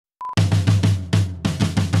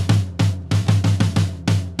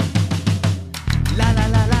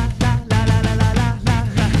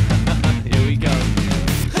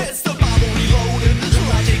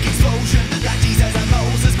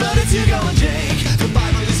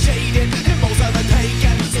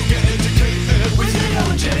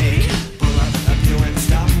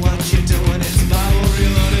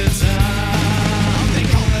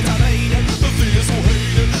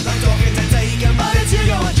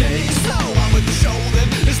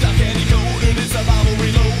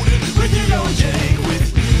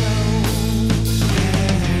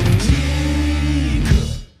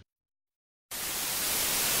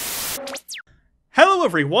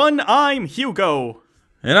everyone, I'm Hugo.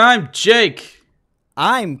 And I'm Jake.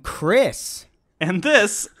 I'm Chris. And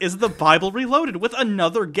this is the Bible Reloaded with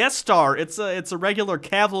another guest star. It's a regular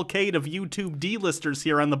cavalcade of YouTube D-listers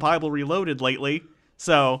here on the Bible Reloaded lately.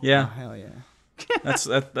 So yeah, oh, hell yeah.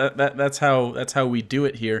 that's how we do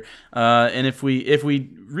it here. And if we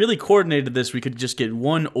really coordinated this, we could just get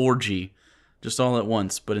one orgy, just all at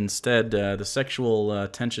once. But instead, the sexual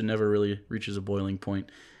tension never really reaches a boiling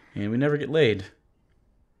point, and we never get laid.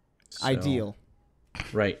 So, Ideal.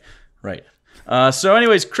 Right. So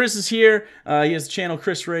anyways, Chris is here. He has the channel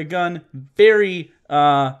Chris Ray Gun. There's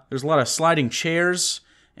a lot of sliding chairs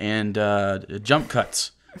and jump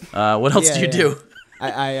cuts. What else do you do?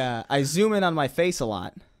 I zoom in on my face a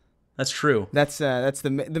lot. That's true. That's the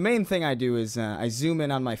main thing I do is I zoom in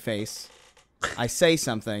on my face, I say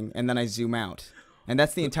something, and then I zoom out. And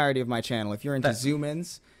that's the entirety of my channel. If you're into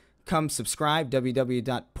zoom-ins, come subscribe,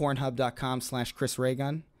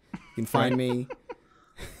 www.pornhub.com/ChrisRaygun. You can find me.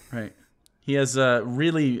 Right. He has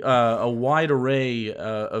really a wide array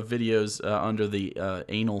of videos under the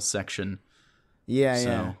anal section.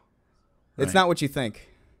 Yeah. It's not what you think.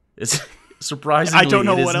 It's surprisingly, I don't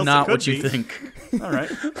know it what is else not it could what you be. think. all right.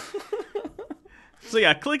 So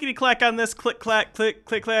yeah, clickety clack on this, click clack, click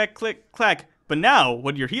clack, click clack. But now,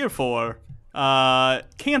 what you're here for,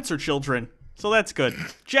 cancer children. So that's good.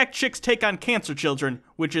 Jack Chick's take on cancer children,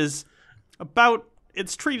 which is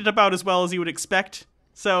it's treated about as well as you would expect.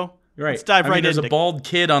 So Right. let's dive right in. There's a bald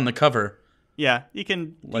kid on the cover. Yeah, you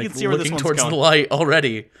can see where this looking one's towards going. the light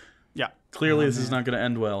already. Yeah. Clearly, this is not going to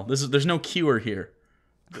end well. There's no cure here.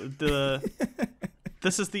 This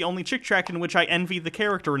is the only Chick Tract in which I envy the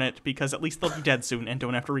character in it, because at least they'll be dead soon and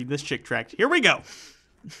don't have to read this Chick Tract. Here we go.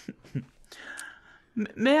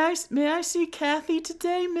 May I see Kathy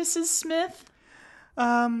today, Mrs. Smith?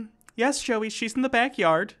 Yes, Joey. She's in the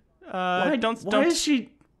backyard. Why is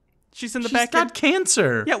she? She's in the She's backyard. got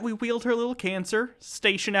cancer. Yeah, we wheeled her little cancer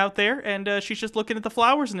station out there, and she's just looking at the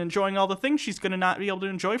flowers and enjoying all the things she's gonna not be able to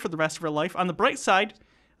enjoy for the rest of her life. On the bright side,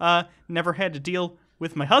 never had to deal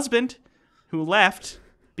with my husband, who left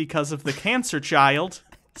because of the cancer child.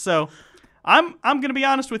 So, I'm gonna be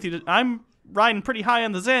honest with you. I'm riding pretty high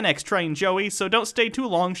on the Xanax train, Joey. So don't stay too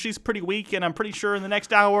long. She's pretty weak, and I'm pretty sure in the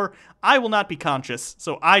next hour I will not be conscious.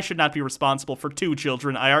 So I should not be responsible for 2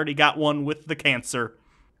 children. I already got one with the cancer.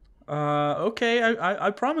 Okay,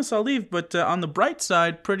 I promise I'll leave, but on the bright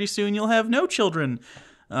side, pretty soon you'll have no children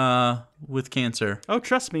with cancer. Oh,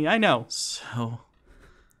 trust me, I know. So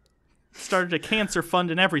Started a cancer fund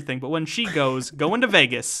and everything, but when she goes, going to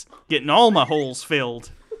Vegas, getting all my holes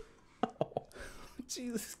filled.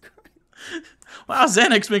 Jesus Christ. wow,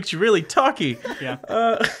 Xanax makes you really talky. Yeah.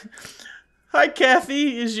 Hi,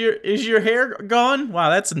 Kathy. Is your hair gone?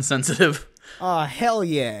 Wow, that's insensitive. Oh, hell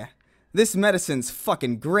yeah. This medicine's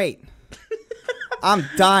fucking great. I'm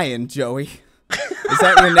dying, Joey. Is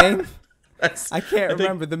that your name? I can't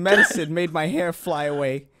remember. The medicine made my hair fly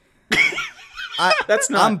away. That's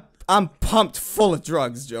not. I'm pumped full of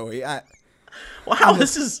drugs, Joey. Wow, I'm a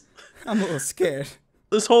little scared.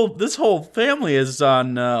 This whole family is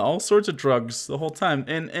on all sorts of drugs the whole time.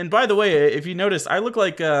 And by the way, if you notice, I look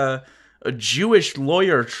like a Jewish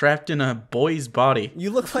lawyer trapped in a boy's body.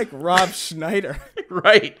 You look like Rob Schneider.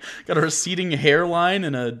 Right. Got a receding hairline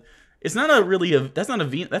and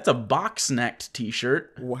that's a box necked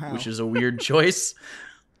t-shirt. Wow. Which is a weird choice.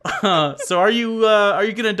 So are you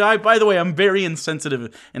gonna die? By the way, I'm very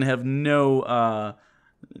insensitive and have no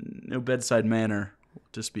bedside manner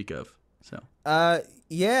to speak of. So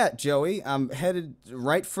Yeah, Joey. I'm headed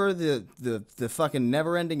right for the fucking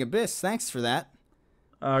never-ending abyss. Thanks for that.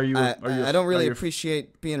 I don't really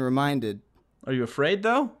appreciate being reminded. Are you afraid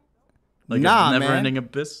though? Like nah, a never-ending man.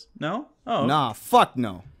 abyss? No? Oh. Nah, fuck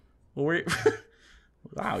no. Well,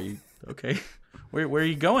 wow, okay. Where are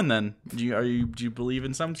you going then? Do you believe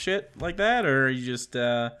in some shit like that, or are you just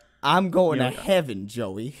I'm going to heaven,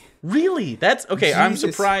 Joey. Really? That's okay. Jesus. I'm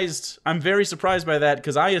surprised. I'm very surprised by that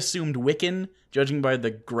because I assumed Wiccan, judging by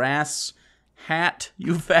the grass hat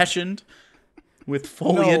you fashioned with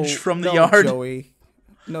foliage from the yard. Joey.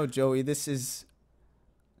 No, Joey. These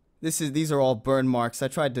are all burn marks. I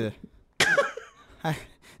tried to.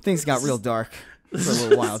 Things got real dark for a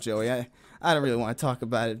little while, Joey. I don't really want to talk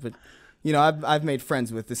about it, but you know, I've made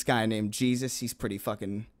friends with this guy named Jesus. He's pretty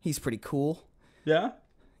cool. Yeah.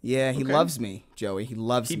 Yeah, he loves me, Joey. He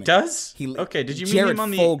loves me. He does? Okay, did you meet Jared him on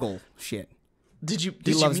the Fogle shit. He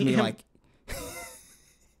loves meet me him? like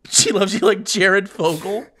She loves you like Jared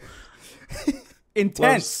Fogle?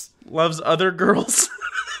 intense. Loves other girls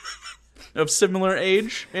of similar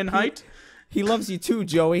age and height? He loves you too,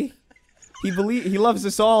 Joey. He loves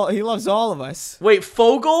us all. He loves all of us. Wait,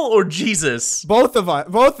 Fogel or Jesus? Both of us.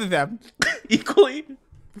 Both of them. Equally?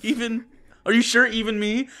 Even? Are you sure? Even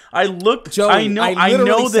me? I looked. Joey, I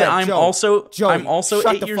know that I'm also. Joey, I'm also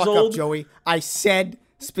shut 8 the years fuck old. up, Joey. I said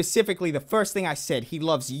specifically the first thing I said. He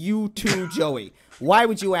loves you too, Joey. Why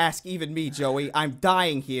would you ask even me, Joey? I'm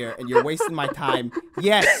dying here, and you're wasting my time.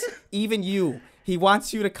 Yes, even you. He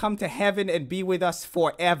wants you to come to heaven and be with us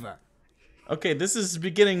forever. Okay, this is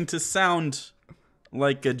beginning to sound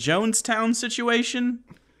like a Jonestown situation.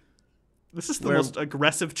 This is the most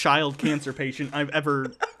aggressive child cancer patient I've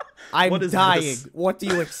ever... I'm dying. This? What do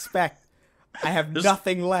you expect? I have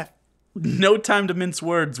nothing left. No time to mince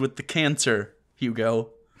words with the cancer, Hugo.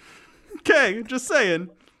 Okay, just saying.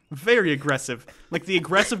 Very aggressive. Like the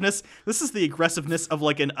aggressiveness, this is the aggressiveness of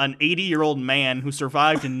like an 80-year-old man who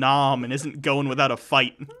survived in Nam and isn't going without a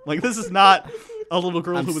fight. Like this is not a little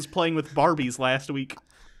girl who was playing with Barbies last week.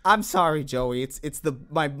 I'm sorry, Joey. It's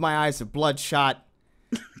my eyes are bloodshot.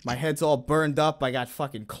 My head's all burned up. I got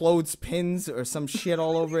fucking clothespins or some shit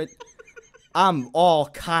all over it. I'm all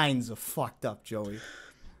kinds of fucked up, Joey.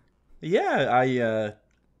 Yeah, I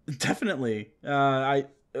definitely.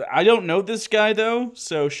 I don't know this guy though,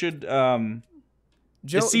 so should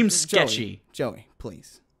it seems sketchy. Joey,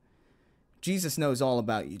 please. Jesus knows all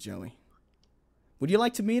about you, Joey. Would you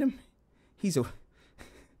like to meet him? He's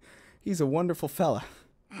a wonderful fella.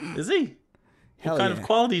 Is he? Hell what kind yeah. of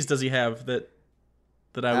qualities does he have that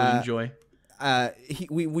I would enjoy?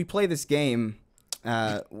 We play this game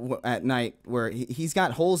at night where he's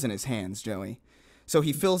got holes in his hands, Joey. So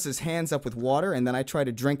he fills his hands up with water, and then I try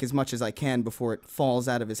to drink as much as I can before it falls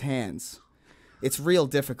out of his hands. It's real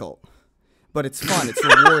difficult, but it's fun. It's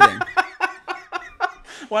rewarding.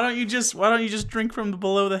 Why don't you just drink from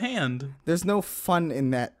below the hand? There's no fun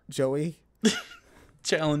in that, Joey.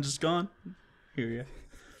 Challenge is gone. Here you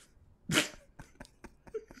go.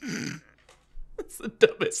 That's the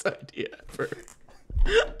dumbest idea ever.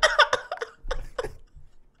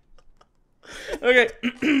 Okay.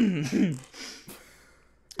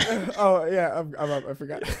 Oh yeah, I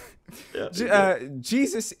forgot.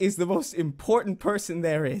 Jesus is the most important person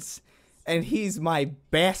there is, and he's my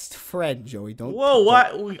best friend, Joey. Whoa,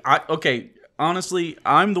 what? Okay, honestly,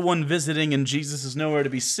 I'm the one visiting, and Jesus is nowhere to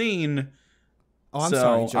be seen. Oh, I'm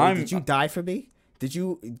sorry, Joey. Did you die for me? Did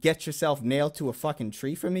you get yourself nailed to a fucking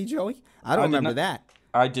tree for me, Joey? I don't remember that.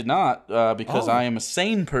 I did not, because I am a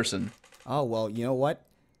sane person. Oh, well, you know what?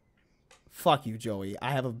 Fuck you, Joey.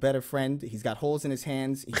 I have a better friend. He's got holes in his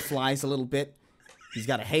hands. He flies a little bit. He's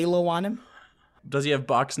got a halo on him. Does he have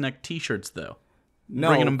box neck t-shirts, though? No,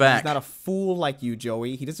 Bringing him back. He's not a fool like you,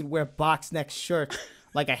 Joey. He doesn't wear box neck shirts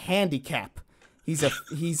like a handicap. He's...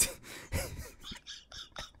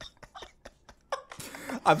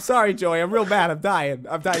 I'm sorry, Joey. I'm real mad. I'm dying. You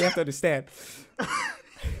have to understand.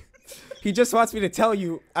 He just wants me to tell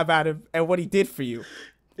you about him and what he did for you.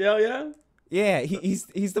 Yeah? Yeah,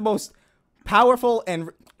 he's the most powerful and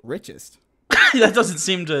richest. That doesn't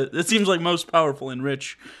seem to... It seems like most powerful and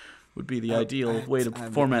rich would be the ideal way to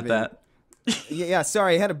format that. Yeah,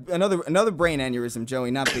 sorry. I had another brain aneurysm,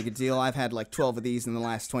 Joey. Not big a deal. I've had like 12 of these in the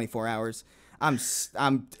last 24 hours. I'm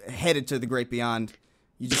headed to the great beyond.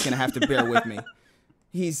 You're just going to have to bear with me.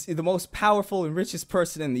 He's the most powerful and richest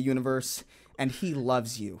person in the universe, and he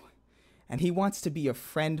loves you. And he wants to be your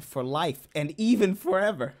friend for life, and even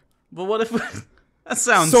forever. But what if... That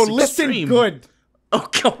sounds so extreme. Listen good.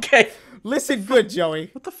 Okay. Listen good, Joey.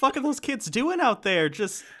 What the fuck are those kids doing out there?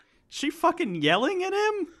 She fucking yelling at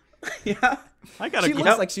him? Yeah. I gotta She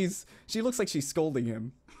looks like she's scolding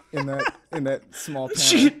him in that small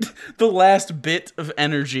panel. The last bit of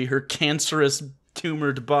energy her cancerous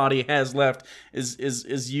tumored body has left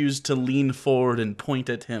is used to lean forward and point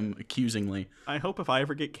at him accusingly. I hope if I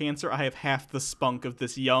ever get cancer, I have half the spunk of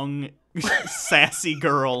this young, sassy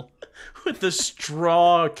girl. With the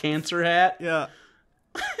straw cancer hat? Yeah.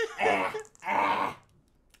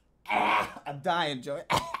 I'm dying, Joey.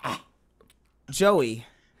 Joey,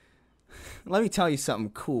 let me tell you something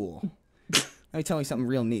cool. Let me tell you something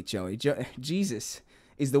real neat, Joey. Jesus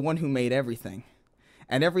is the one who made everything.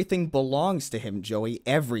 And everything belongs to him, Joey.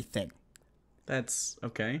 Everything. That's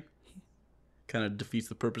okay. Kind of defeats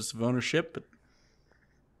the purpose of ownership, but...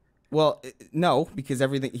 Well, no, because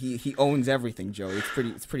everything he owns everything, Joey.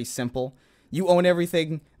 It's pretty simple. You own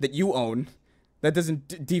everything that you own. That doesn't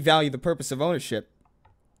devalue the purpose of ownership.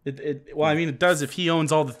 Well, I mean, it does if he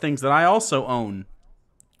owns all the things that I also own.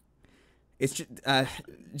 It's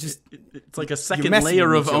just it's like a second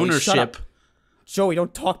layer of ownership. Joey,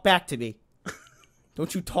 don't talk back to me.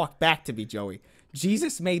 Don't you talk back to me, Joey.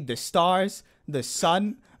 Jesus made the stars, the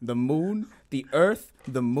sun, the moon, the earth,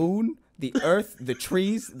 the moon, the earth, the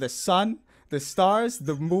trees, the sun, the stars,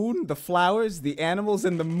 the moon, the flowers, the animals,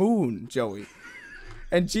 and the moon, Joey.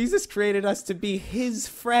 And Jesus created us to be his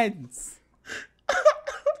friends.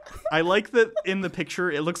 I like that in the picture,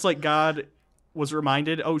 it looks like God was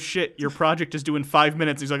reminded, oh shit, your project is due in 5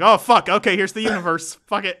 minutes. He's like, oh fuck, okay, here's the universe.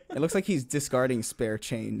 Fuck it. It looks like he's discarding spare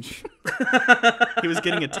change. He was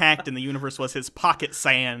getting attacked and the universe was his pocket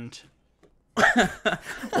sand.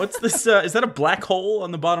 What's this? Is that a black hole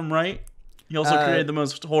on the bottom right? He also created the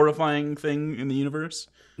most horrifying thing in the universe.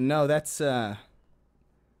 No, that's all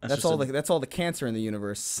the cancer in the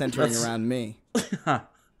universe centering around me.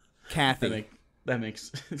 Kathy. That makes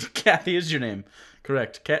Kathy is your name,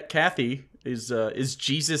 correct? Kathy is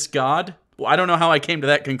Jesus God? Well, I don't know how I came to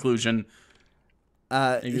that conclusion.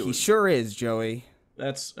 He sure is, Joey.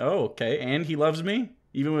 That's okay. And he loves me,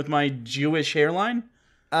 even with my Jewish hairline.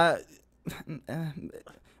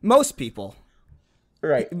 Most people.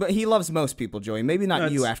 Right. But he loves most people, Joey. Maybe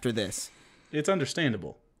not you after this. It's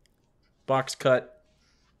understandable. Box cut,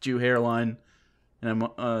 Jew hairline, and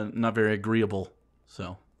I'm not very agreeable.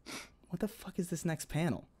 So. What the fuck is this next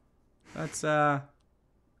panel? That's a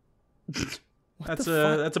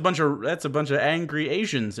bunch of angry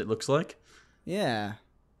Asians. It looks like. Yeah.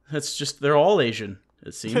 They're all Asian.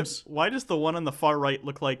 It seems. Why does the one on the far right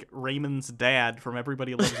look like Raymond's dad from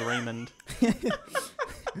Everybody Loves Raymond?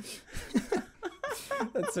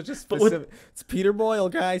 That's such a specific. It's Peter Boyle,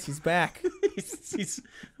 guys. He's back. he's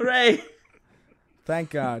hooray! Thank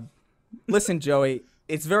God. Listen, Joey.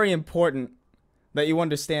 It's very important that you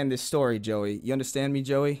understand this story, Joey. You understand me,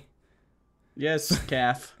 Joey? Yes,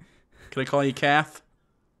 Kath. Can I call you Kath?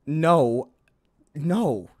 No,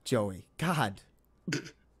 Joey. God.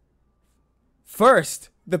 First,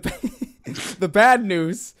 the bad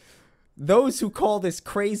news. Those who call this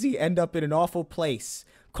crazy end up in an awful place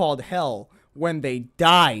called hell when they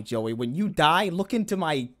die, Joey. When you die, look into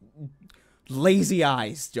my lazy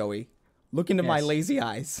eyes, Joey. Look into my lazy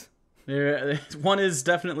eyes. One is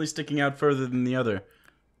definitely sticking out further than the other.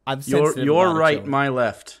 I'm sensitive You're about right, it, Joey. my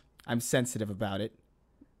left. I'm sensitive about it.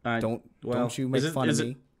 Don't you is make fun of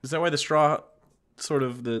me. Is that why the straw, sort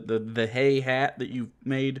of the hay hat that you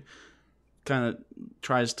made, kind of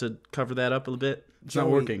tries to cover that up a little bit? It's Joey,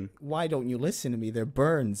 not working. Why don't you listen to me? They're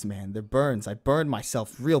burns, man. They're burns. I burned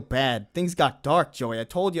myself real bad. Things got dark, Joey. I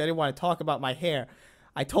told you I didn't want to talk about my hair.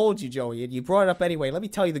 I told you, Joey, and you brought it up anyway. Let me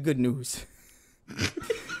tell you the good news.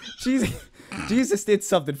 Jesus did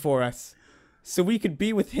something for us so we could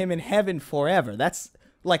be with him in heaven forever. That's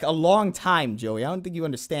like a long time, Joey. I don't think you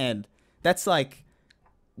understand. That's like,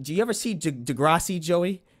 do you ever see Degrassi,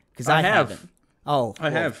 Joey? Because I haven't. Oh, I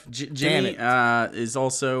have. Jimmy is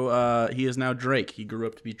also, he is now Drake. He grew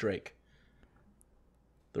up to be Drake.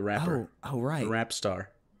 The rapper. Oh, right. The rap star.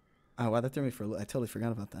 Oh, wow, that threw me for a little. I totally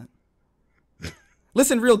forgot about that.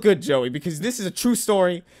 Listen real good, Joey, because this is a true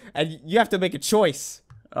story, and you have to make a choice.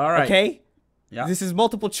 All right. Okay? Yeah. This is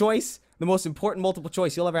multiple choice, the most important multiple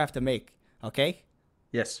choice you'll ever have to make. Okay?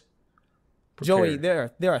 Yes. Joey, there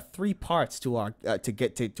are 3 parts to our to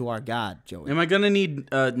get to our God, Joey. Am I gonna need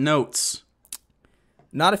notes?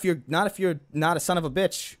 Not if you're not a son of a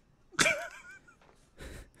bitch.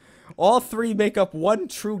 All 3 make up one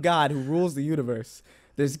true God who rules the universe.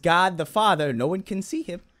 There's God the Father. No one can see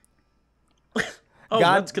him. Oh,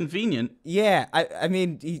 God, that's convenient. Yeah, I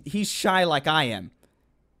mean, he's shy like I am.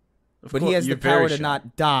 But he has the you're power very to shy.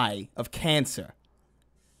 not die of cancer.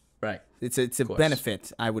 Right. It's a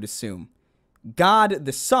benefit, I would assume. God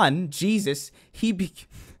the Son, Jesus, he became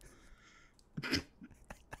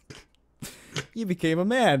a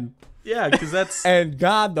man. Yeah, because that's... And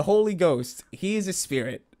God the Holy Ghost, he is a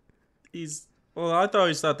spirit. Well, I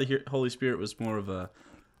always thought the Holy Spirit was more of a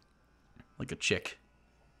chick.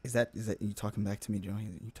 Is that you talking back to me,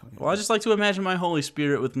 Joey? Well, I just like to imagine my Holy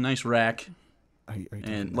Spirit with a nice rack. Are you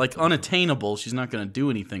and like unattainable, she's not going to do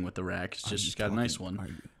anything with the rack. It's just she's got a nice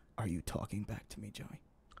one. Are you talking back to me, Joey?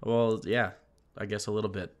 Well, yeah, I guess a little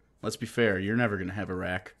bit. Let's be fair. You're never going to have a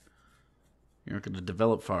rack. You're not going to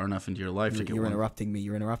develop far enough into your life to get one. You're interrupting me.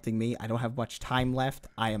 You're interrupting me. I don't have much time left.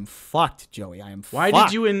 I am fucked, Joey. I am fucked. Why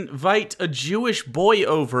did you invite a Jewish boy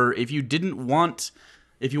over if you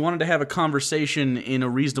wanted to have a conversation in a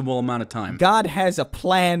reasonable amount of time? God has a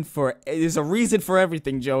plan there's a reason for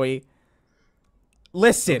everything, Joey.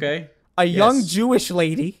 Listen, okay. A young Jewish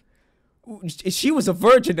lady, she was a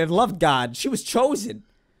virgin and loved God. She was chosen.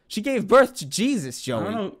 She gave birth to Jesus,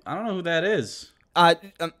 Joey. I don't know who that is.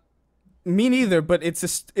 Me neither, but it's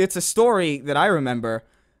a story that I remember.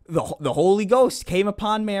 The Holy Ghost came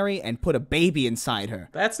upon Mary and put a baby inside her.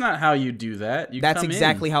 That's not how you do that. That's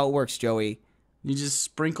exactly how it works, Joey. You just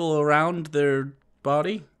sprinkle around their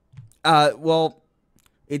body? Well,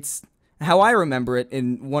 it's how I remember it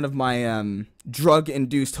in one of my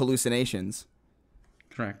drug-induced hallucinations.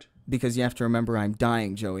 Correct. Because you have to remember I'm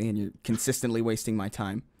dying, Joey, and you're consistently wasting my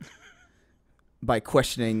time by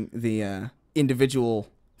questioning the individual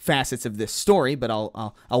facets of this story. But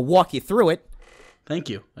I'll walk you through it. Thank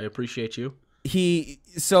you. I appreciate you.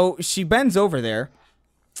 So she bends over there,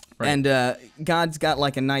 Right. and God's got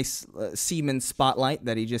like a nice semen spotlight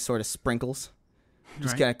that he just sort of sprinkles.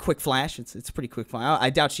 Just got a quick flash. It's a pretty quick flash.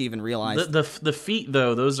 I doubt she even realized. The feet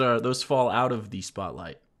though, those fall out of the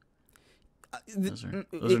spotlight. Those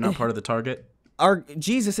are not part of the target.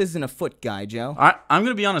 Jesus isn't a foot guy, Joe. I'm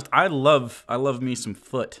gonna be honest. I love me some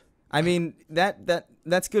foot. I mean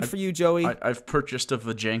that's good for you, Joey. I've purchased a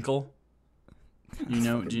vajankle.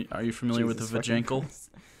 Are you familiar with the vajankle?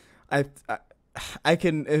 I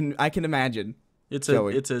can imagine. It's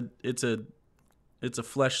Joey. a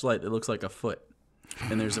fleshlight that looks like a foot,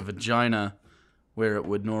 and there's a vagina where it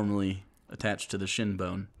would normally attach to the shin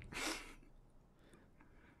bone.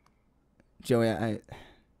 Joey,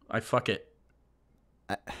 I fuck it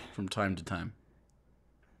from time to time.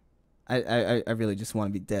 I really just want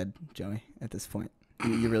to be dead, Joey, at this point.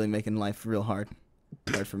 You're really making life real hard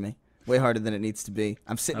for me. Way harder than it needs to be.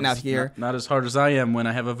 I'm sitting out here. Not as hard as I am when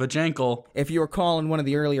I have a vajankle. If you recall in one of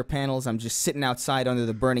the earlier panels, I'm just sitting outside under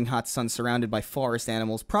the burning hot sun surrounded by forest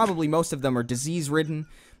animals. Probably most of them are disease-ridden.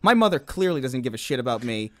 My mother clearly doesn't give a shit about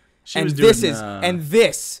me.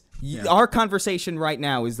 Our conversation right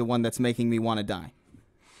now is the one that's making me want to die.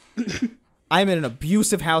 I'm in an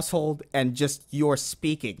abusive household, and just your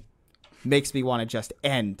speaking makes me want to just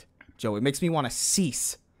end, Joey. It makes me want to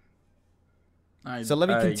cease. So let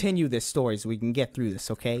me continue this story so we can get through this,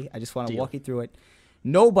 okay? I just want to walk you through it.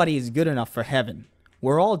 Nobody is good enough for heaven.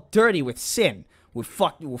 We're all dirty with sin. We're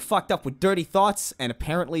fucked up with dirty thoughts and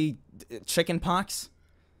apparently chicken pox.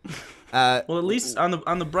 Well, at least on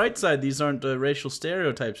the bright side, these aren't racial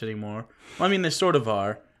stereotypes anymore. Well, I mean, they sort of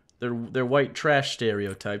are. They're white trash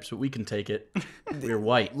stereotypes, but we can take it. We're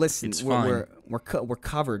white. Listen, it's fine. We're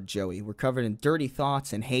covered, Joey. We're covered in dirty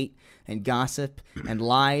thoughts and hate and gossip and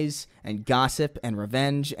lies and gossip and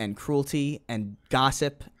revenge and cruelty and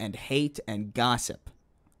gossip and hate and gossip,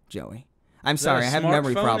 Joey. I'm sorry, I have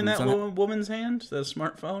memory problems. In that woman's hand? Is that a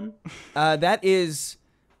smartphone? That is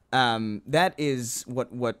what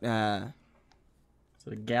Is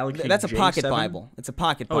it a Galaxy that's a J7? Pocket Bible. It's a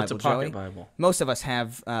Pocket Bible, it's a Pocket Joey. Bible. Most of us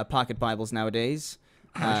have Pocket Bibles nowadays.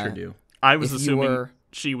 I sure do. I was assuming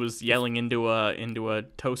she was yelling into a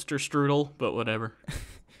toaster strudel, but whatever.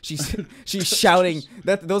 She's shouting.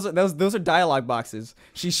 Those are dialogue boxes.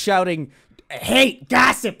 She's shouting, hate,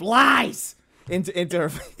 gossip, lies into her.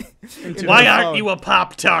 Why aren't you a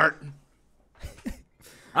Pop-Tart?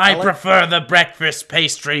 I prefer the breakfast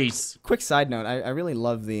pastries. Quick side note: I really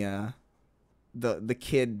love the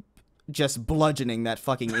kid just bludgeoning that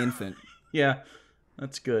fucking infant. Yeah,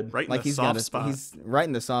 that's good. Right in the soft spot. He's right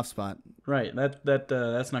in the soft spot. Right.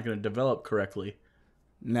 That's not going to develop correctly.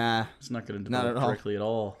 Nah, it's not going to develop correctly at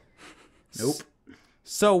all. Nope.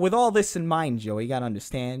 So with all this in mind, Joey, you got to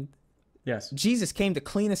understand. Yes. Jesus came to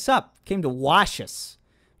clean us up, came to wash us,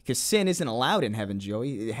 because sin isn't allowed in heaven,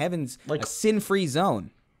 Joey. Heaven's a sin-free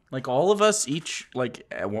zone. Like all of us, each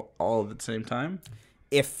all at the same time.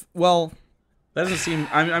 That doesn't seem.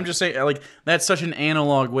 I'm just saying, like that's such an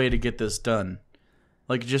analog way to get this done.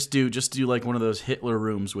 Like just do like one of those Hitler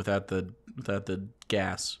rooms without the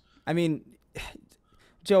gas. I mean,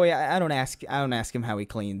 Joey, I don't ask him how he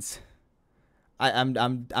cleans. I'm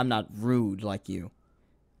not rude like you.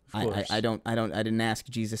 I didn't ask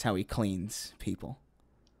Jesus how he cleans people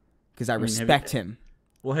because I respect him.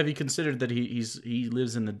 Well, have you considered that he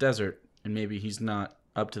lives in the desert and maybe he's not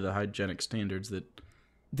up to the hygienic standards that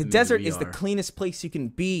the desert is the cleanest place you can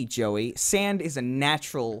be, Joey. Sand is a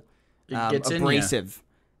natural abrasive.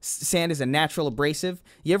 Sand is a natural abrasive.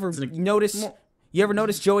 You ever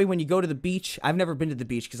notice, Joey, when you go to the beach? I've never been to the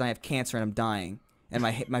beach because I have cancer and I'm dying. And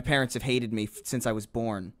my parents have hated me since I was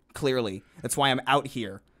born, clearly. That's why I'm out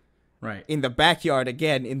here. Right. In the backyard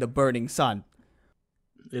again in the burning sun.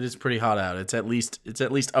 It is pretty hot out. It's at least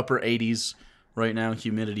upper 80s right now,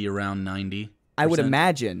 humidity around 90%. I would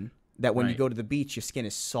imagine that when you go to the beach, your skin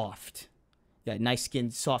is soft. Yeah, nice skin,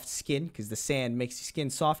 soft skin, because the sand makes your skin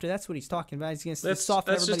softer. That's what he's talking about. He's gonna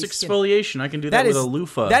soften that's just everybody's exfoliation. Skin. I can do that with a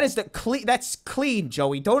loofah. That is that's clean,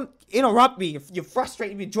 Joey. Don't interrupt me. You're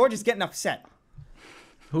frustrating me. George is getting upset.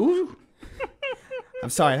 Who? I'm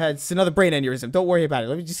sorry. It's another brain aneurysm. Don't worry about it.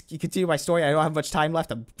 Let me just continue my story. I don't have much time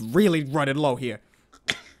left. I'm really running low here.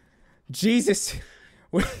 Jesus,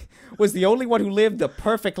 was the only one who lived a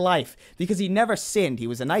perfect life because he never sinned. He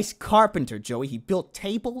was a nice carpenter, Joey. He built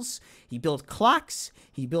tables. He built clocks.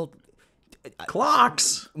 He built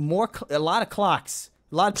Clocks. a lot of clocks.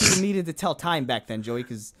 A lot of people needed to tell time back then, Joey,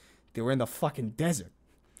 because they were in the fucking desert.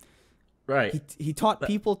 Right. He taught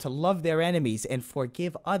people to love their enemies and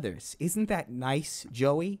forgive others. Isn't that nice,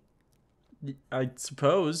 Joey? I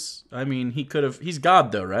suppose. I mean, he could have. He's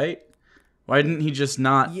God, though, right? Why didn't he just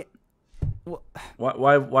not? Yeah. Well,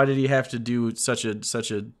 Why did he have to do such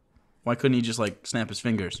a? Why couldn't he just like snap his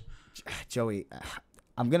fingers? Joey,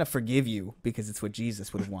 I'm gonna forgive you because it's what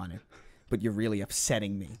Jesus would have wanted, but you're really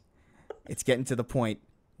upsetting me. It's getting to the point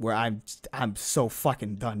where I'm so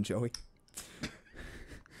fucking done, Joey.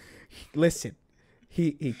 Listen,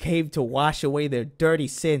 he came to wash away their dirty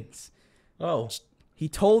sins. Oh. He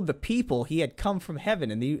told the people he had come from heaven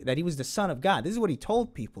and that he was the Son of God. This is what he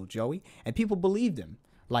told people, Joey. And people believed him,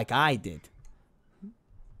 like I did.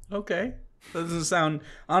 Okay. That doesn't sound...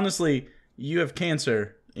 Honestly, you have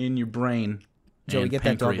cancer in your brain. Joey, get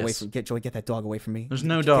pancreas. that dog away from Joey, get that dog away from me. There's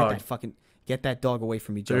no dog. Get that dog away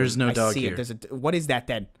from me, Joey. There's no dog I see here. It. What is that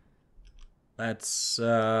then? That's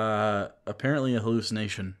apparently a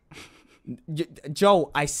hallucination. Joe,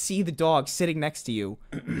 I see the dog sitting next to you.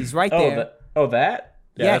 He's right there. That?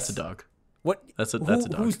 Yeah, Yes. that's a dog. What? That's a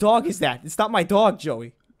dog. Whose dog is that? It's not my dog,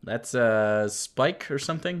 Joey. That's Spike or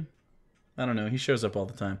something. I don't know. He shows up all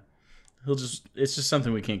the time. It's just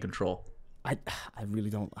something we can't control. I really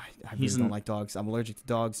don't. I really don't like dogs. I'm allergic to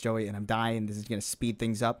dogs, Joey, and I'm dying. This is gonna speed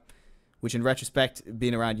things up, which in retrospect,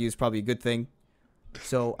 being around you is probably a good thing.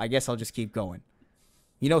 So I guess I'll just keep going.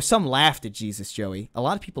 You know, some laughed at Jesus, Joey. A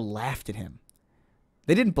lot of people laughed at him.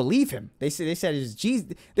 They didn't believe him. They said it was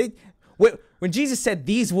Jesus. When Jesus said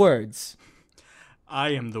these words, I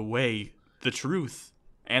am the way, the truth,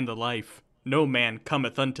 and the life. No man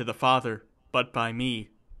cometh unto the Father but by me.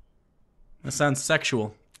 That sounds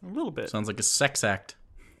sexual. A little bit. Sounds like a sex act.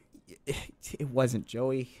 it wasn't,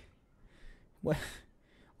 Joey. What?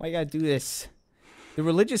 Why you gotta do this? The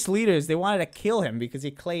religious leaders, they wanted to kill him because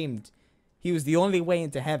he claimed he was the only way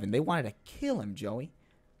into heaven. They wanted to kill him, Joey.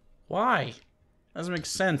 Why? Doesn't make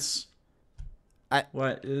sense. How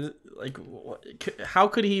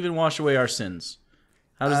could he even wash away our sins?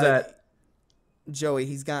 How does that? Joey,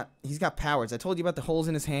 he's got powers. I told you about the holes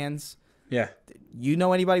in his hands. Yeah. You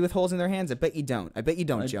know anybody with holes in their hands? I bet you don't.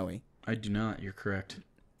 Joey. I do not. You're correct.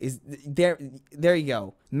 There you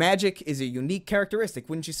go. Magic is a unique characteristic,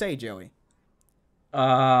 wouldn't you say, Joey?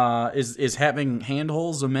 Is having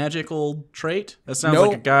handholds a magical trait? That sounds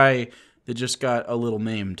like a guy that just got a little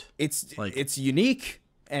maimed. It's unique.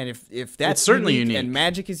 And if that's it's certainly unique and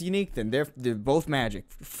magic is unique, then they're both magic.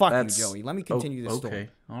 Fuck you, Joey. Let me continue this story. Okay,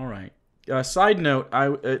 all right. Side note,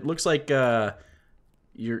 it looks like your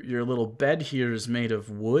little bed here is made of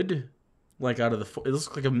wood, like out of the. It looks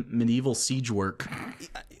like a medieval siege work.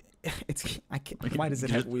 Why does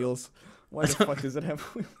it have wheels? Why the fuck does it have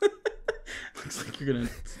wheels? Looks like you're gonna.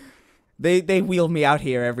 They wheel me out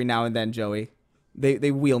here every now and then, Joey.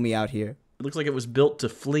 They wheel me out here. It looks like it was built to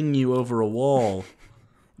fling you over a wall.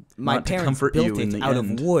 My parents built it out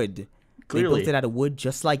of wood. Clearly. They built it out of wood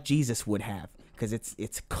just like Jesus would have. Because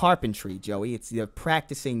it's carpentry, Joey. It's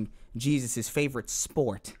practicing Jesus' favorite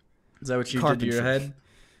sport. Is that what you did to your head?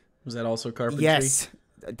 Was that also carpentry? Yes.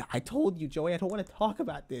 I told you, Joey, I don't want to talk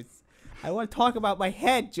about this. I want to talk about my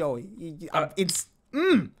head, Joey.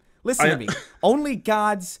 Listen to me. Only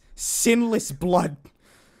God's sinless blood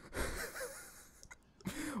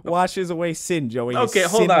washes away sin, Joey. Okay,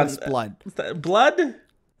 hold on. Blood. Blood?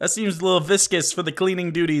 That seems a little viscous for the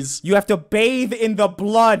cleaning duties. You have to bathe in the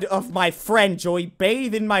blood of my friend, Joey.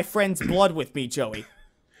 Bathe in my friend's blood with me, Joey.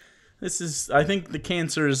 I think the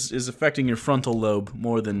cancer is affecting your frontal lobe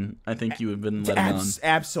more than I think you have been letting on.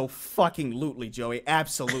 Abso-fucking-lutely, Joey.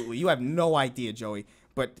 Absolutely. You have no idea, Joey.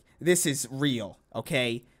 But this is real,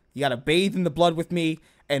 okay? You gotta bathe in the blood with me,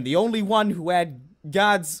 and the only one who had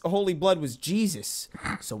God's holy blood was Jesus.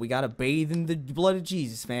 So we gotta bathe in the blood of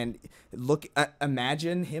Jesus, man. Look,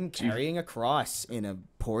 imagine him carrying a cross in a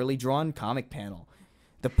poorly drawn comic panel.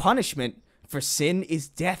 The punishment for sin is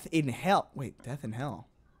death in hell. Wait, death in hell?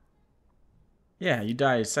 Yeah, you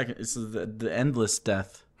die a second. It's the endless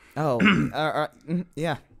death. Oh,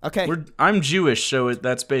 yeah. Okay. I'm Jewish, so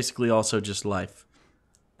that's basically also just life.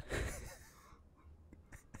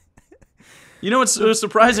 You know what's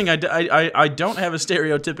surprising? I don't have a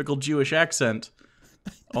stereotypical Jewish accent,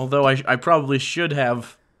 although I probably should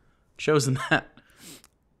have chosen that.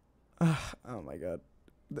 Oh my god.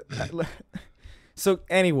 So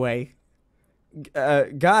anyway,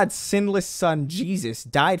 God's sinless son Jesus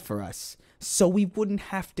died for us, so we wouldn't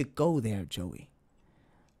have to go there, Joey.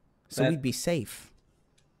 so we'd be safe.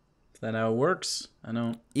 Is that how it works? I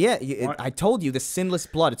don't. Yeah, I told you the sinless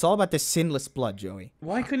blood. It's all about the sinless blood, Joey.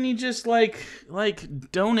 Why couldn't he just like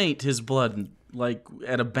donate his blood like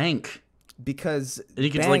at a bank? Because and he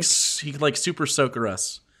could super soaker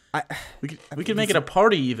us. We could make it a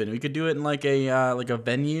party even. We could do it in like a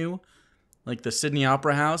venue, like the Sydney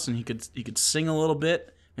Opera House, and he could sing a little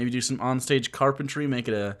bit. Maybe do some onstage carpentry. Make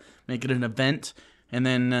it an event. And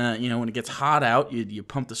then, when it gets hot out, you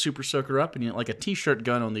pump the super soaker up, and you like a t-shirt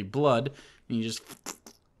gun on the blood, and you just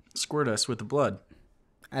squirt us with the blood.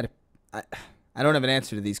 I don't have an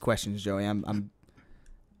answer to these questions, Joey.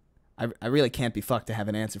 I really can't be fucked to have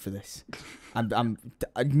an answer for this. I'm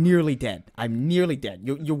nearly dead. I'm nearly dead.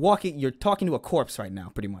 You're talking to a corpse right now,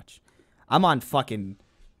 pretty much. I'm on fucking.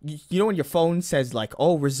 You know when your phone says like,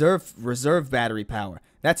 "Oh, reserve battery power."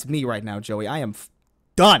 That's me right now, Joey. I am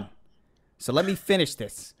done. So let me finish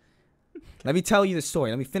this. Let me tell you the story.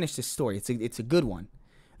 Let me finish this story. It's a good one.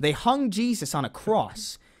 They hung Jesus on a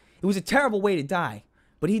cross. It was a terrible way to die,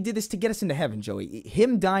 but he did this to get us into heaven, Joey.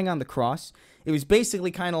 Him dying on the cross, it was basically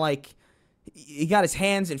kind of like he got his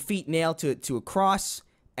hands and feet nailed to a cross,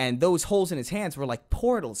 and those holes in his hands were like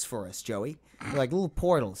portals for us, Joey. They're like little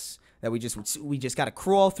portals that we just got to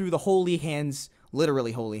crawl through the holy hands,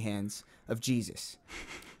 literally holy hands of Jesus.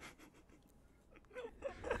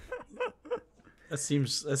 That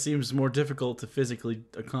seems more difficult to physically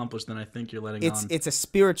accomplish than I think you're letting on. It's a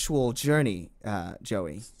spiritual journey,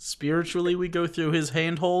 Joey. Spiritually, we go through his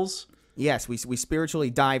hand holes. Yes, we spiritually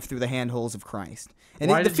dive through the hand holes of Christ.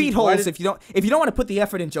 And the feet holes, if you don't want to put the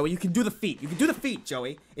effort in, Joey, you can do the feet. You can do the feet,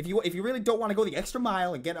 Joey. If you really don't want to go the extra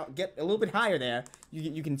mile and get a little bit higher there,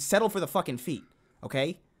 you can settle for the fucking feet.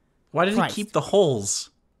 Okay? Why did he keep the holes?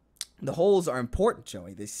 The holes are important,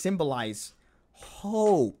 Joey. They symbolize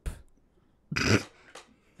hope.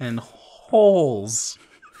 And holes.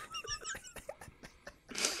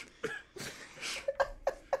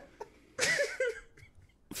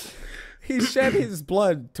 He shed his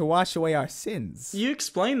blood to wash away our sins. You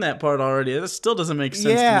explained that part already. That still doesn't make sense to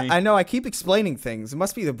me. Yeah, I know. I keep explaining things. It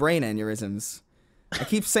must be the brain aneurysms. I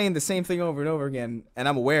keep saying the same thing over and over again, and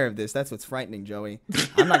I'm aware of this. That's what's frightening, Joey.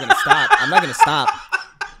 I'm not going to stop. I'm not going to stop.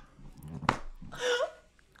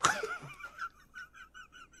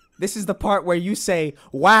 This is the part where you say,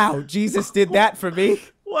 "Wow, Jesus did that for me."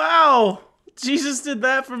 Wow, Jesus did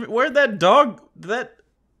that for me. Where'd that dog, that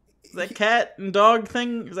cat and dog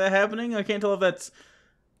thing, is that happening? I can't tell if that's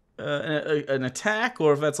an attack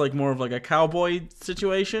or if that's like more of like a cowboy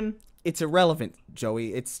situation. It's irrelevant,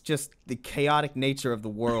 Joey. It's just the chaotic nature of the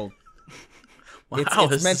world. Wow,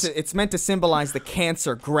 it's meant to symbolize the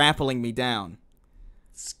cancer grappling me down.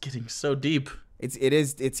 It's getting so deep.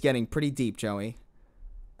 It's getting pretty deep, Joey.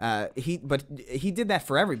 He did that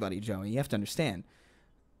for everybody, Joey. You have to understand.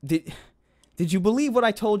 Did you believe what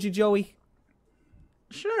I told you, Joey?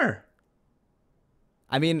 Sure.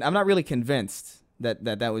 I mean, I'm not really convinced that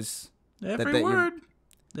was every word.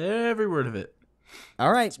 Every word of it.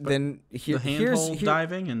 All right, then here's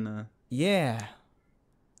diving and yeah.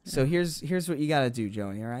 So here's what you gotta do,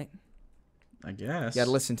 Joey. All right. I guess. You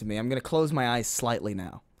gotta listen to me. I'm gonna close my eyes slightly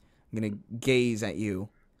now. I'm gonna gaze at you.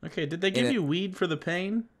 Okay, did they give you weed for the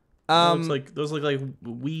pain? Those look like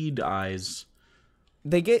weed eyes.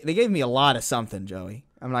 They gave me a lot of something, Joey.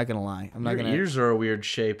 I'm not gonna lie. Your ears are a weird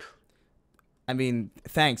shape. I mean,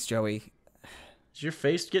 thanks, Joey. Is your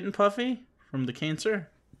face getting puffy from the cancer?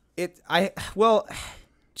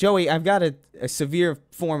 Joey, I've got a severe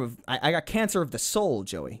form of I got cancer of the soul,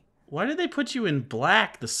 Joey. Why did they put you in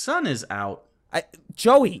black? The sun is out.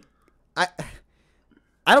 Joey, I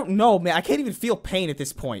don't know, man. I can't even feel pain at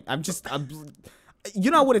this point.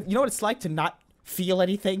 You know what it's like to not feel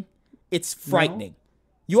anything? It's frightening. No.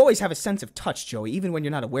 You always have a sense of touch, Joey, even when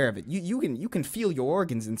you're not aware of it. You can feel your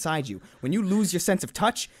organs inside you. When you lose your sense of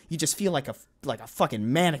touch, you just feel like a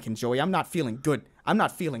fucking mannequin, Joey. I'm not feeling good. I'm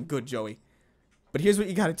not feeling good, Joey. But here's what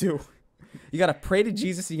you gotta do. You gotta pray to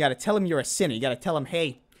Jesus, and you gotta tell him you're a sinner. You gotta tell him,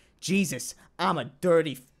 "Hey, Jesus, I'm a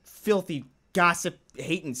dirty, filthy,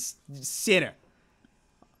 gossip-hating sinner."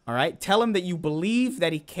 All right? Tell him that you believe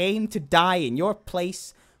that he came to die in your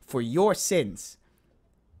place for your sins.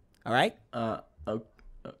 All right? All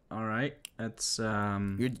right. That's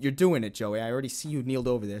You're doing it, Joey. I already see you kneeled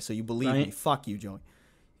over there, so you believe me. Fuck you, Joey.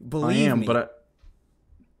 Believe I am, me. But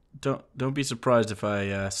don't be surprised if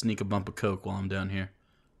I sneak a bump of coke while I'm down here.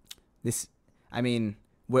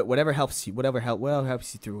 Whatever helps you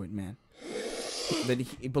through it, man. But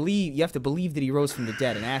you have to believe that he rose from the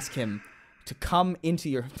dead, and ask him to come into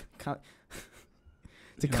your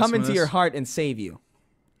your heart and save you.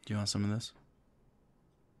 Do you want some of this?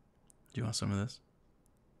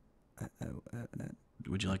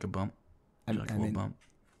 Would you like a bump? Would you like a little bump?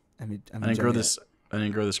 I didn't grow this. I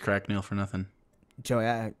didn't grow this crack nail for nothing. Joey,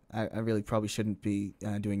 I really probably shouldn't be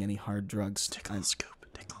doing any hard drugs. Take a little scoop.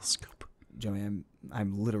 Take a little scoop. Joey,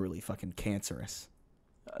 I'm literally fucking cancerous.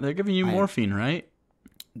 They're giving you morphine, right?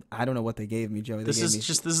 I don't know what they gave me, Joey. This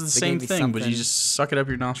is the same thing, but you just suck it up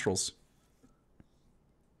your nostrils.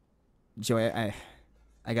 Joey, I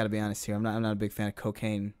gotta be honest here. I'm not a big fan of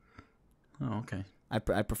cocaine. Oh, okay. I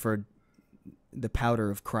prefer the powder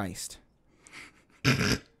of Christ.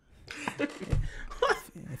 If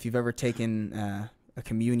you've ever taken a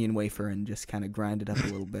communion wafer and just kind of grind it up a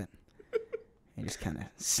little bit, and just kind of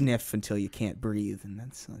sniff until you can't breathe, and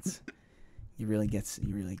that's you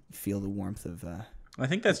really feel the warmth of. I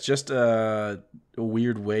think that's just a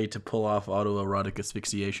weird way to pull off autoerotic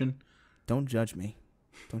asphyxiation. Don't judge me.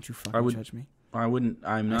 Don't you fucking judge me. I wouldn't.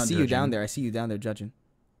 I'm not. I see judging. you down there. I see you down there judging.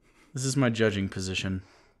 This is my judging position.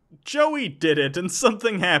 Joey did it, and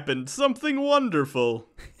something happened. Something wonderful.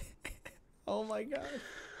 Oh my god.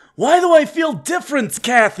 Why do I feel different,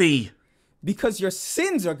 Kathy? Because your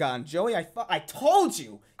sins are gone, Joey. I told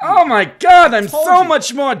you. Oh my god, I'm so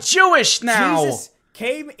much more Jewish now.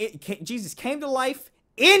 Jesus came to life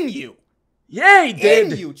in you. Yeah, he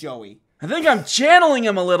did. In you, Joey. I think I'm channeling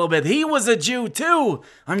him a little bit. He was a Jew too.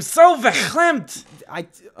 I'm so verklempt.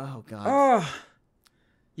 Oh god. Oh.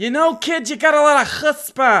 You know, kid, you got a lot of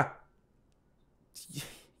chutzpah.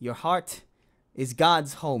 Your heart is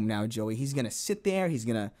God's home now, Joey. He's gonna sit there. He's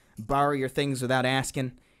gonna borrow your things without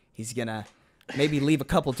asking. He's gonna maybe leave a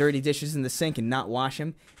couple dirty dishes in the sink and not wash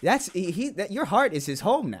them. Your heart is his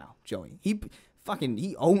home now, Joey. He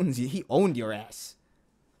owns you. He owned your ass.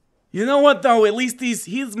 You know what, though? At least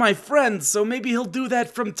he's my friend, so maybe he'll do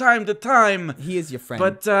that from time to time. He is your friend.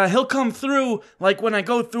 But he'll come through, like when I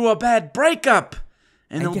go through a bad breakup.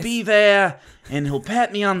 And he'll be there, and he'll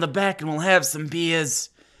pat me on the back, and we'll have some beers.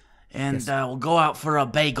 And we'll go out for a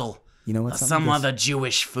bagel. You know what? Some other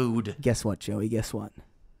Jewish food. Guess what, Joey? Guess what?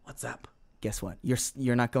 What's up? Guess what?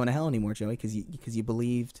 You're not going to hell anymore, Joey, because you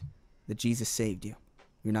believed that Jesus saved you.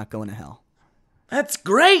 You're not going to hell. That's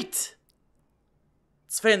great.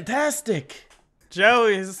 It's fantastic.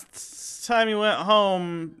 Joey, it's time you went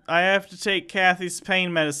home. I have to take Kathy's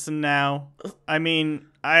pain medicine now. I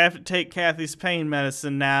have to take Kathy's pain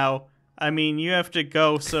medicine now. You have to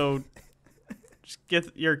go, so just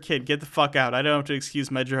get your kid. Get the fuck out. I don't have to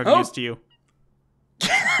excuse my drug use to you.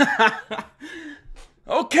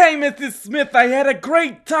 Okay, Mrs. Smith, I had a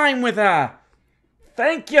great time with her.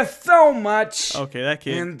 Thank you so much. Okay, that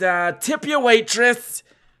kid. And tip your waitress.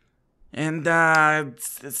 And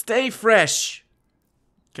stay fresh.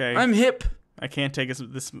 Okay. I'm hip. I can't take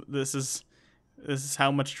this. This is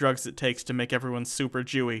how much drugs it takes to make everyone super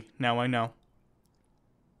Jewy. Now I know.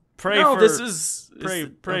 Pray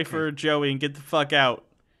for Joey and get the fuck out.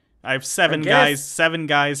 I have seven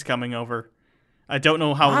guys coming over. I don't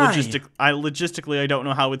know how logistically I don't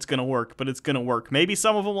know how it's gonna work, but it's gonna work. Maybe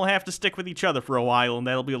some of them will have to stick with each other for a while, and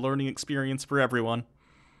that'll be a learning experience for everyone.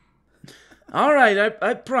 All right,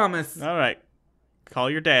 I promise. All right, call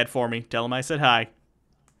your dad for me. Tell him I said hi.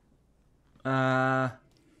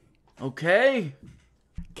 Okay.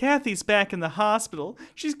 Kathy's back in the hospital.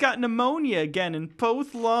 She's got pneumonia again in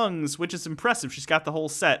both lungs, which is impressive. She's got the whole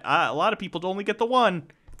set. A lot of people only get the one.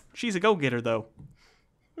 She's a go-getter, though.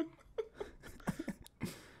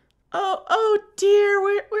 Oh dear,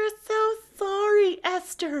 we're so sorry,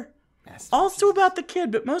 Esther. Also about the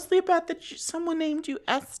kid, but mostly about that someone named you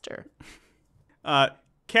Esther.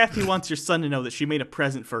 Kathy wants your son to know that she made a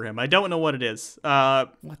present for him. I don't know what it is. I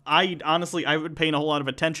would pay a whole lot of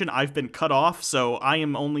attention. I've been cut off, so I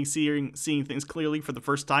am only seeing things clearly for the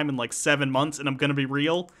first time in like 7 months, and I'm gonna be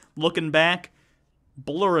real. Looking back,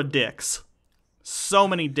 blur of dicks. So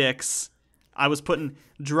many dicks. I was putting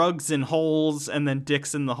drugs in holes, and then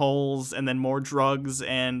dicks in the holes, and then more drugs,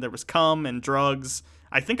 and there was cum and drugs.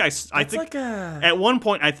 At one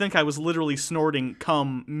point, I think I was literally snorting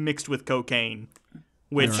cum mixed with cocaine.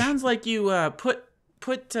 Which it sounds like you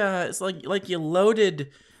it's like you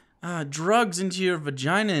loaded drugs into your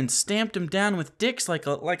vagina and stamped them down with dicks like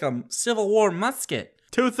a Civil War musket.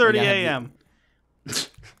 2:30 a.m.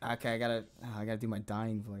 Okay, I gotta do my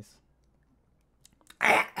dying voice.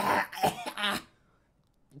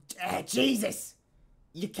 Jesus,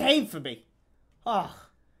 you came for me. Oh.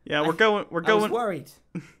 Yeah, we're going. I was worried.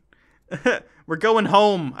 We're going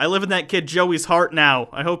home. I live in that kid Joey's heart now.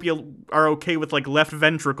 I hope you are okay with like left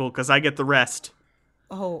ventricle, because I get the rest.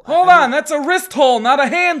 Oh, hold on, that's a wrist hole, not a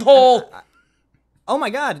hand hole. Oh my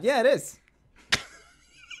God, yeah, it is.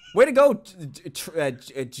 Way to go!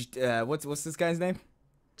 What's this guy's name?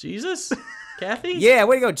 Jesus? Kathy? Yeah,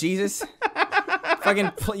 way to go, Jesus.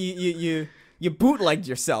 Fucking, you bootlegged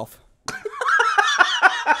yourself.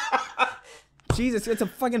 Jesus, it's a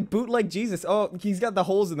fucking bootleg Jesus. Oh, he's got the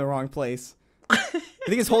holes in the wrong place. I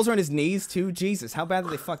think his holes are in his knees, too. Jesus, how bad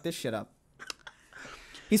did they fuck this shit up?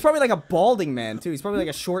 He's probably like a balding man, too. He's probably like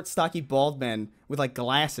a short, stocky, bald man with, like,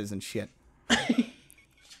 glasses and shit.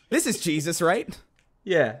 This is Jesus, right?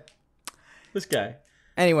 Yeah. This guy.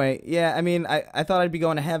 Anyway, yeah, I mean, I thought I'd be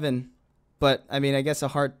going to heaven, but, I mean, I guess a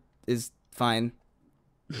heart is fine.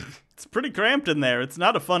 It's pretty cramped in there. It's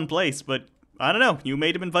not a fun place, but I don't know. You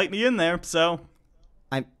made him invite me in there, so...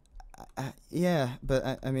 Yeah,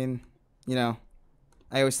 but, I mean, you know...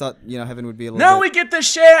 I always thought, you know, heaven would be a little Now bit... we get to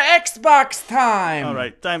share Xbox time!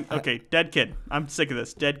 Alright, time. Okay, dead kid. I'm sick of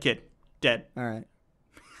this. Dead kid. Dead. Alright.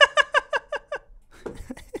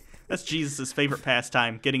 That's Jesus' favorite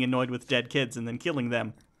pastime, getting annoyed with dead kids and then killing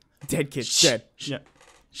them. Dead kid, dead. Yeah.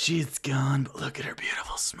 She's gone, but look at her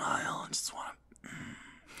beautiful smile. I just want to...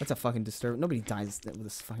 That's a fucking disturbing... Nobody dies with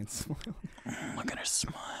this fucking smile. Look at her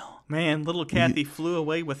smile. Man, little Kathy flew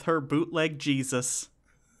away with her bootleg Jesus.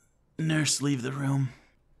 Nurse, leave the room.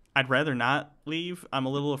 I'd rather not leave. I'm a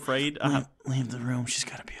little afraid. Leave the room. She's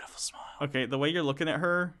got a beautiful smile. Okay, the way you're looking at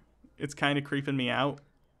her, it's kind of creeping me out.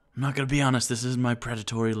 I'm not going to be honest. This is my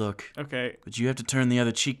predatory look. Okay. But you have to turn the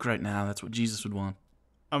other cheek right now. That's what Jesus would want.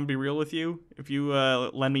 I'm going to be real with you. If you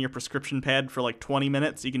lend me your prescription pad for like 20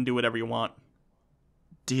 minutes, you can do whatever you want.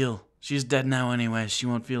 Deal. She's dead now anyway. She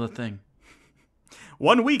won't feel a thing.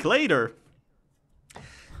 1 week later.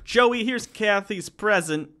 Joey, here's Kathy's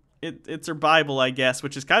present. It's her Bible, I guess,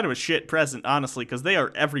 which is kind of a shit present, honestly, because they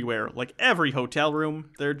are everywhere. Like, every hotel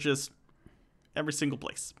room, they're just every single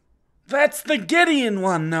place. That's the Gideon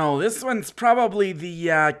one, though. This one's probably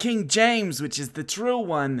the King James, which is the true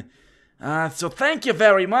one. So thank you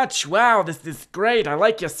very much. Wow, this is great. I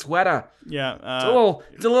like your sweater. Yeah.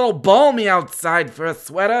 It's a little balmy outside for a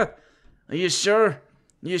sweater. Are you sure?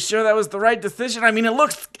 You sure that was the right decision? I mean, it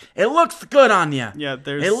looks good on you. Yeah,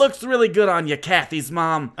 It looks really good on you, Kathy's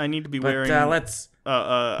mom. I need to be But, wearing... let's...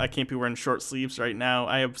 I can't be wearing short sleeves right now.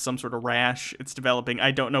 I have some sort of rash. It's developing.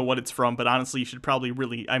 I don't know what it's from, but honestly, you should probably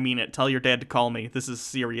really... I mean it. Tell your dad to call me. This is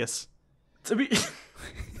serious. To be...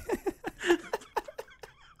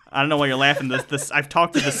 I don't know why you're laughing. This I've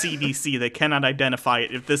talked to the CDC. They cannot identify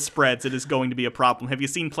it. If this spreads, it is going to be a problem. Have you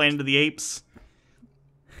seen Planet of the Apes?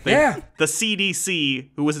 Yeah. The CDC,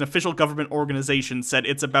 who is an official government organization, said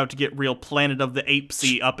it's about to get real Planet of the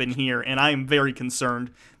Apes-y up in here, and I am very concerned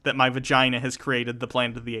that my vagina has created the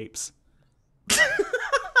Planet of the Apes.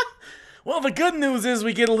 Well, the good news is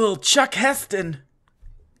we get a little Chuck Heston.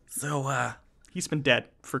 So, He's been dead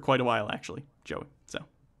for quite a while, actually, Joey, so...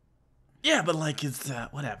 Yeah, but like it's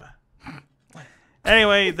whatever.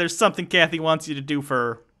 Anyway, there's something Kathy wants you to do for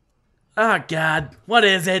her. Oh God, what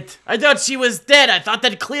is it? I thought she was dead. I thought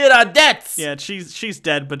that cleared our debts. Yeah, she's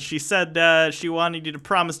dead, but she said she wanted you to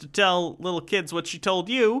promise to tell little kids what she told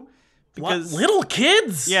you. Because what, little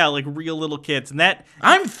kids? Yeah, like real little kids, and that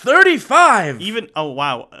I'm 35. even oh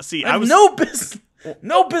wow. See, I have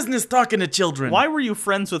no business talking to children. Why were you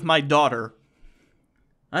friends with my daughter?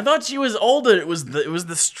 I thought she was older. It was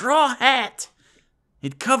the straw hat.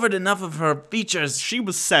 It covered enough of her features. She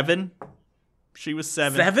was 7. She was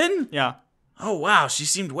 7. 7? Yeah. Oh wow, she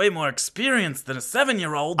seemed way more experienced than a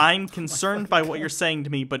 7-year-old. I'm concerned by what you're saying to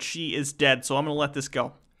me, but she is dead, so I'm gonna let this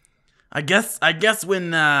go. I guess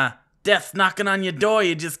when death's knocking on your door,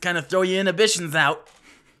 you just kind of throw your inhibitions out.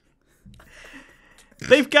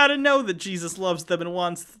 They've got to know that Jesus loves them and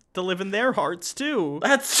wants to live in their hearts too.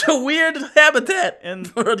 That's a weird habitat, And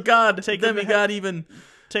for a god, take demigod even.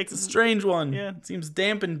 Takes It's a strange one. Yeah. It seems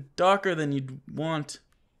damp and darker than you'd want.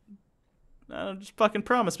 Just fucking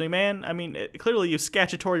promise me, man. I mean, clearly you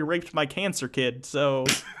statutory raped my cancer kid, so...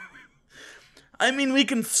 I mean, we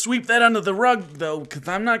can sweep that under the rug, though, because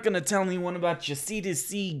I'm not going to tell anyone about your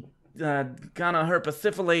C2C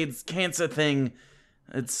gonorrhea cancer thing.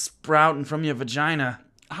 It's sprouting from your vagina.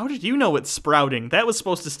 How did you know it's sprouting? That was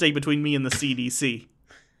supposed to stay between me and the CDC.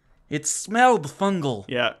 It smelled fungal.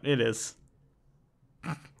 Yeah, it is.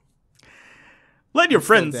 Let your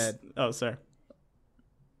friends... dead. Oh, sorry.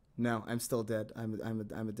 No, I'm still dead.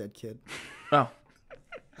 I'm a dead kid. Oh.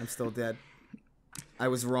 I'm still dead. I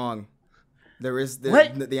was wrong. There is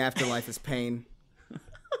the afterlife is pain.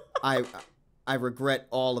 I regret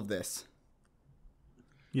all of this.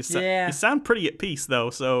 You sound pretty at peace, though,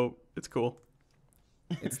 so it's cool.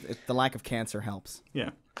 It's the lack of cancer helps.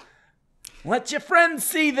 Yeah. Let your friends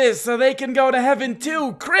see this so they can go to heaven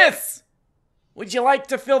too. Chris, would you like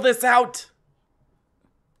to fill this out?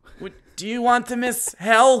 Do you want to miss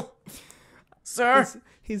hell, sir?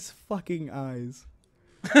 His fucking eyes.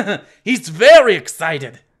 He's very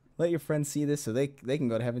excited. Let your friends see this so they can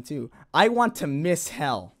go to heaven too. I want to miss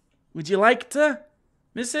hell. Would you like to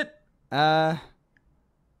miss it? Yes.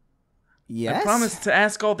 I promised to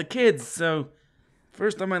ask all the kids, so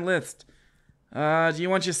first on my list. Do you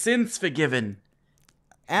want your sins forgiven?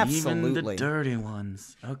 Absolutely. Even the dirty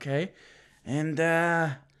ones. Okay. And,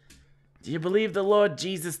 do you believe the Lord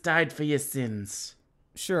Jesus died for your sins?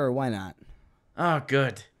 Sure, why not? Oh,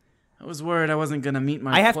 good. I was worried I wasn't gonna meet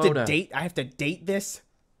my I have quota. I have to date this?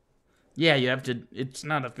 Yeah, you have to. It's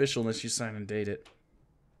not official unless you sign and date it.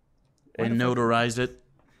 And the fuck? notarize it.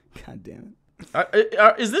 God damn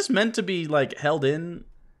Is this meant to be, like, held in?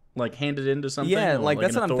 Like, handed into it. something? Yeah, or, like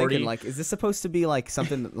that's an what authority? I'm thinking. Like, is this supposed to be like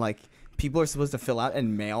something that, like people are supposed to fill out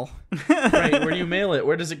and mail? Right, where do you mail it?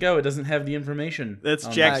 Where does it go? It doesn't have the information. That's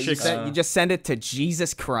Jack Chick's. You just send it to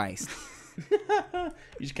Jesus Christ. You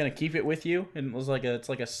just kind of keep it with you, and it's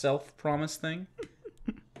like a self-promise thing.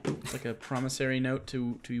 It's like a promissory note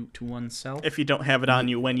to oneself. If you don't have it on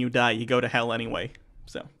you when you die, you go to hell anyway.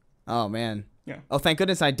 So. Oh man. Yeah. Oh, thank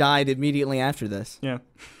goodness I died immediately after this. Yeah.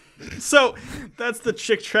 So that's the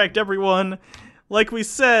Chick Tract, everyone. Like we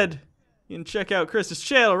said, you can check out Chris's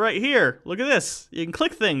channel right here. Look at this. You can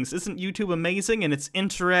click things. Isn't YouTube amazing in its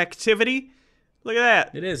interactivity? Look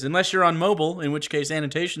at that. It is, unless you're on mobile, in which case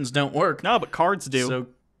annotations don't work. No, but cards do. So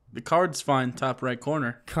the card's fine, top right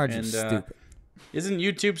corner. Cards are stupid. Isn't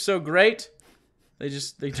YouTube so great? They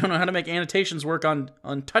don't know how to make annotations work on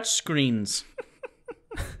touch screens.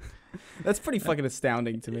 That's pretty fucking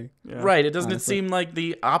astounding to me. Yeah. Right, it doesn't honestly. it seem like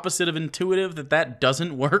the opposite of intuitive that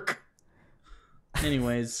doesn't work?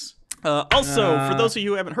 Anyways. Also, for those of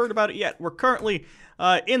you who haven't heard about it yet, we're currently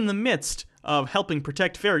in the midst of helping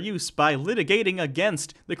protect fair use by litigating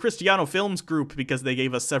against the Cristiano Films Group because they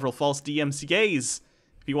gave us several false DMCAs.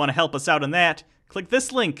 If you want to help us out on that, click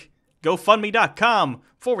this link,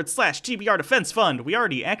 GoFundMe.com/TBR Defense Fund. We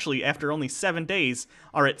already, actually, after only 7 days,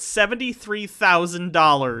 are at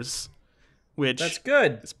 $73,000, which That's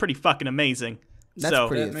good. is pretty fucking amazing. That's so,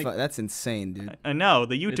 that's insane, dude. I know,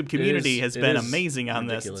 the YouTube community has been is amazing on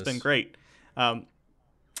this. ridiculous. It's been great. You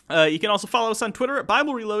can also follow us on Twitter at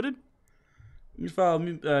Bible Reloaded. You can follow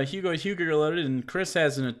me, Hugo Reloaded, and Chris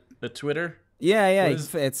has a Twitter. Yeah. What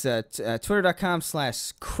is- It's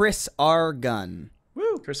twitter.com/ChrisRGun.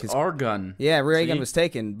 Woo! Chris Argun. Yeah, ray gun See? was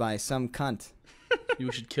taken by some cunt. You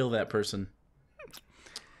should kill that person.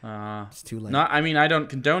 It's too late. I don't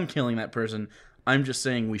condone killing that person. I'm just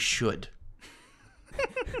saying we should.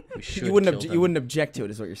 We should. you wouldn't object to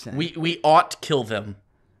it, is what you're saying. We ought kill them.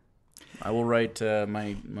 I will write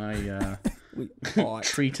my We ought.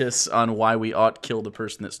 treatise on why we ought kill the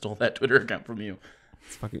person that stole that Twitter account from you.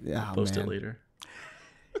 It's fucking, oh, Post man. it later.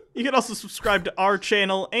 You can also subscribe to our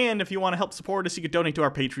channel, and if you want to help support us, you can donate to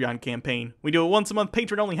our Patreon campaign. We do a once-a-month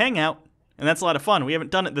patron-only hangout, and that's a lot of fun. We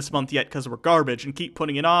haven't done it this month yet because we're garbage and keep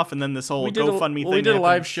putting it off, and then this whole GoFundMe thing We did a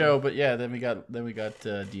live happens. show, but yeah, then we got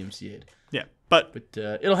DMCA'd. Yeah, but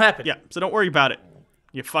It'll happen. yeah, so don't worry about it.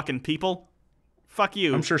 You fucking people. Fuck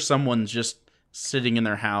you. I'm sure someone's just sitting in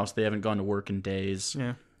their house. They haven't gone to work in days.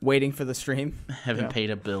 Yeah. Waiting for the stream. Haven't paid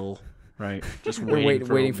a bill. Right. Just We're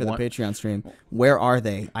waiting for the one- Patreon stream. Where are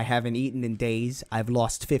they? I haven't eaten in days. I've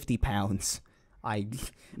lost 50 pounds. My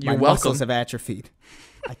welcome. muscles have atrophied.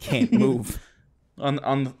 I can't move.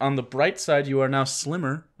 On the bright side, you are now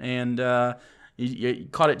slimmer, and you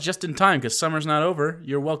caught it just in time because summer's not over.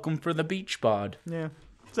 You're welcome for the beach bod. Yeah.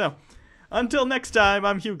 So, until next time,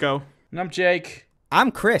 I'm Hugo. And I'm Jake. I'm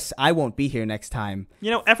Chris. I won't be here next time.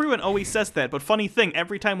 You know, everyone always says that, but funny thing,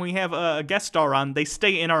 every time we have a guest star on, they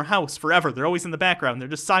stay in our house forever. They're always in the background. They're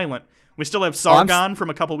just silent. We still have Sargon from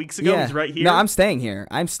a couple weeks ago. Yeah. He's right here. No, I'm staying here.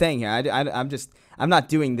 I'm not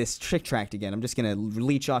doing this Chick Tract again. I'm just gonna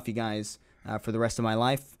leech off you guys for the rest of my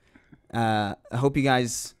life. I hope you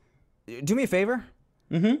guys do me a favor.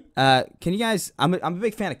 Mm-hmm. Can you guys? I'm a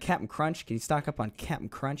big fan of Captain Crunch. Can you stock up on Captain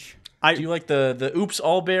Crunch? Do you like the Oops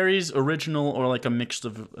All Berries original or like a mix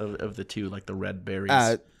of the two, like the red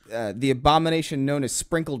berries? The abomination known as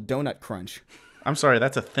Sprinkled Donut Crunch. I'm sorry,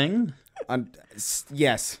 that's a thing?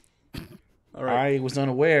 Yes. All right. I was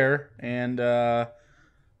unaware, and You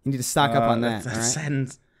need to stock up on that. that All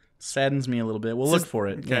right? saddens me a little bit. We'll look for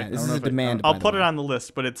it. Yeah, this is a demand. I'll by the put it way. on the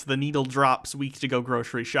list, but it's the needle drops week to go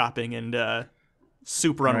grocery shopping and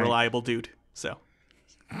super unreliable dude. So.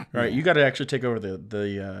 All right, you got to actually take over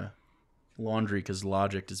the laundry because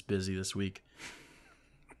Logic is busy this week.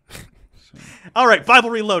 All right, Bible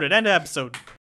Reloaded. End of episode.